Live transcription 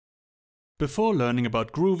Before learning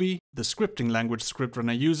about Groovy, the scripting language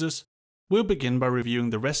ScriptRunner uses, we'll begin by reviewing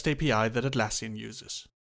the REST API that Atlassian uses.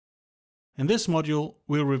 In this module,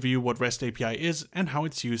 we'll review what REST API is and how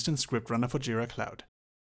it's used in ScriptRunner for Jira Cloud.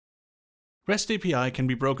 REST API can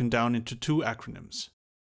be broken down into two acronyms.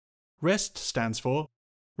 REST stands for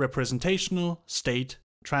Representational State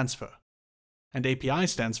Transfer, and API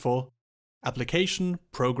stands for Application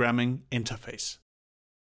Programming Interface.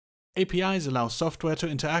 APIs allow software to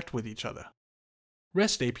interact with each other.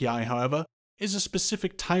 REST API, however, is a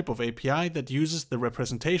specific type of API that uses the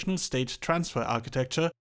representational state transfer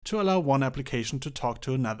architecture to allow one application to talk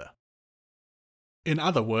to another. In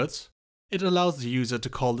other words, it allows the user to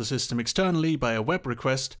call the system externally by a web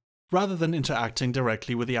request rather than interacting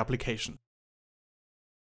directly with the application.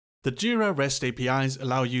 The Jira REST APIs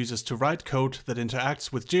allow users to write code that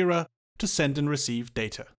interacts with Jira to send and receive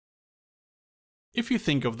data. If you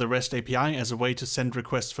think of the REST API as a way to send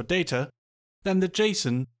requests for data, then the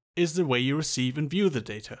JSON is the way you receive and view the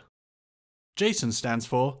data. JSON stands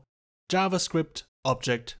for JavaScript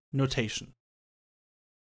Object Notation.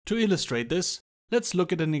 To illustrate this, let's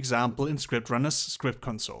look at an example in ScriptRunner's script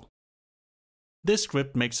console. This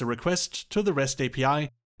script makes a request to the REST API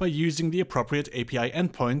by using the appropriate API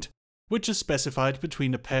endpoint, which is specified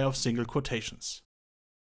between a pair of single quotations.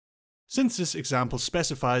 Since this example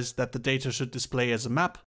specifies that the data should display as a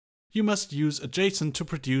map, you must use a JSON to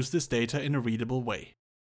produce this data in a readable way.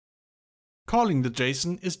 Calling the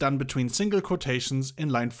JSON is done between single quotations in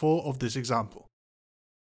line 4 of this example.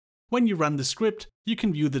 When you run the script, you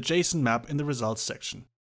can view the JSON map in the results section.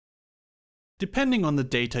 Depending on the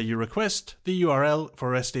data you request, the URL for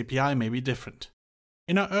REST API may be different.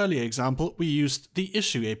 In our earlier example, we used the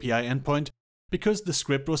Issue API endpoint because the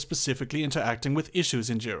script was specifically interacting with issues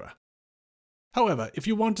in Jira. However, if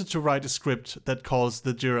you wanted to write a script that calls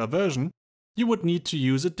the Jira version, you would need to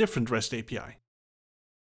use a different REST API.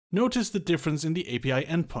 Notice the difference in the API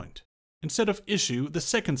endpoint. Instead of issue, the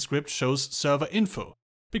second script shows server info,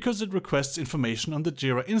 because it requests information on the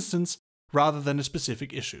Jira instance rather than a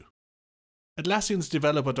specific issue. Atlassian's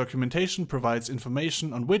developer documentation provides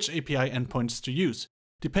information on which API endpoints to use,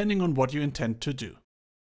 depending on what you intend to do.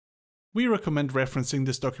 We recommend referencing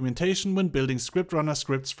this documentation when building ScriptRunner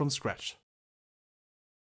scripts from scratch.